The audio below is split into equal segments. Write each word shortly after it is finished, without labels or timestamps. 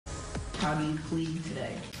How do you plead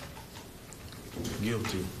today?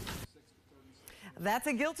 Guilty. That's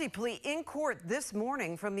a guilty plea in court this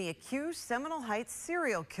morning from the accused Seminole Heights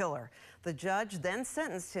serial killer. The judge then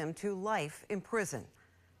sentenced him to life in prison.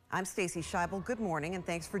 I'm Stacey Scheibel. Good morning and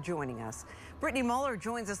thanks for joining us. Brittany Muller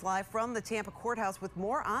joins us live from the Tampa courthouse with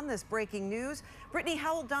more on this breaking news. Brittany,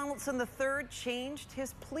 Howell Donaldson III changed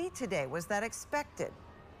his plea today. Was that expected?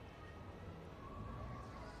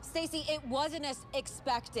 Stacey, it wasn't as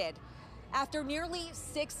expected. After nearly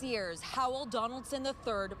 6 years, Howell Donaldson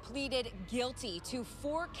III pleaded guilty to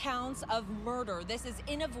 4 counts of murder. This is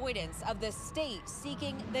in avoidance of the state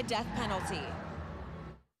seeking the death penalty.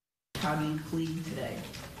 How do you plead today?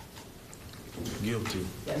 Guilty.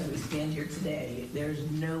 As we stand here today, there's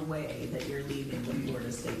no way that you're leaving the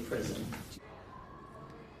Florida State Prison.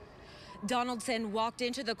 Donaldson walked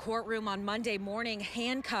into the courtroom on Monday morning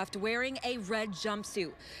handcuffed, wearing a red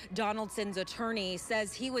jumpsuit. Donaldson's attorney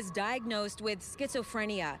says he was diagnosed with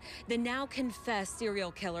schizophrenia. The now confessed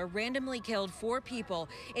serial killer randomly killed 4 people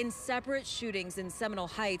in separate shootings in Seminole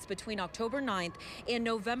Heights between October 9th and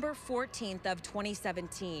November 14th of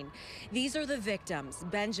 2017. These are the victims: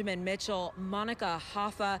 Benjamin Mitchell, Monica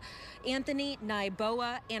Hoffa, Anthony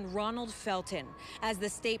Naiboa, and Ronald Felton. As the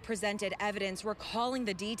state presented evidence recalling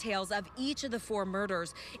the details of each of the 4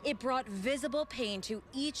 murders, it brought visible pain to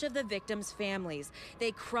each of the victims' families.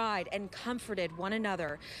 They cried and comforted one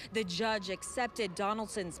another. The judge accepted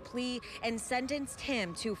Donaldson's plea and sentenced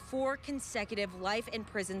him to 4 consecutive life in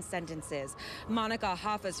prison sentences. Monica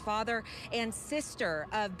Hoffa's father and sister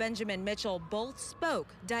of Benjamin Mitchell both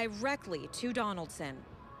spoke directly to Donaldson.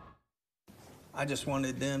 I just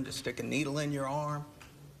wanted them to stick a needle in your arm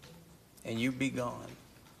and you'd be gone.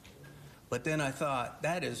 But then I thought,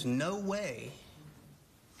 that is no way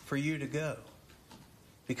for you to go,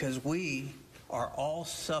 because we are all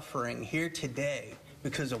suffering here today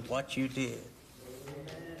because of what you did.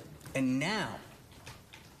 And now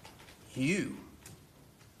you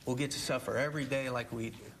will get to suffer every day like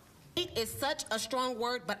we do. Hate is such a strong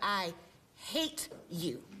word, but I hate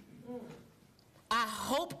you. I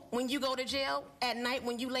hope when you go to jail at night,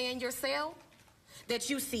 when you lay in your cell, that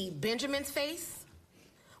you see Benjamin's face,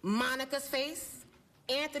 Monica's face,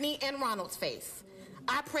 Anthony and Ronald's face.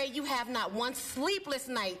 I pray you have not one sleepless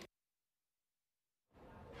night.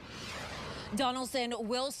 Donaldson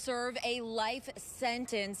will serve a life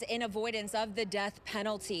sentence in avoidance of the death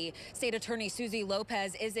penalty. State Attorney Susie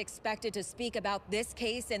Lopez is expected to speak about this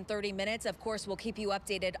case in 30 minutes. Of course, we'll keep you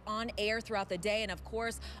updated on air throughout the day and, of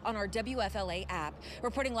course, on our WFLA app.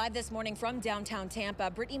 Reporting live this morning from downtown Tampa,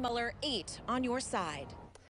 Brittany Muller, 8 on your side.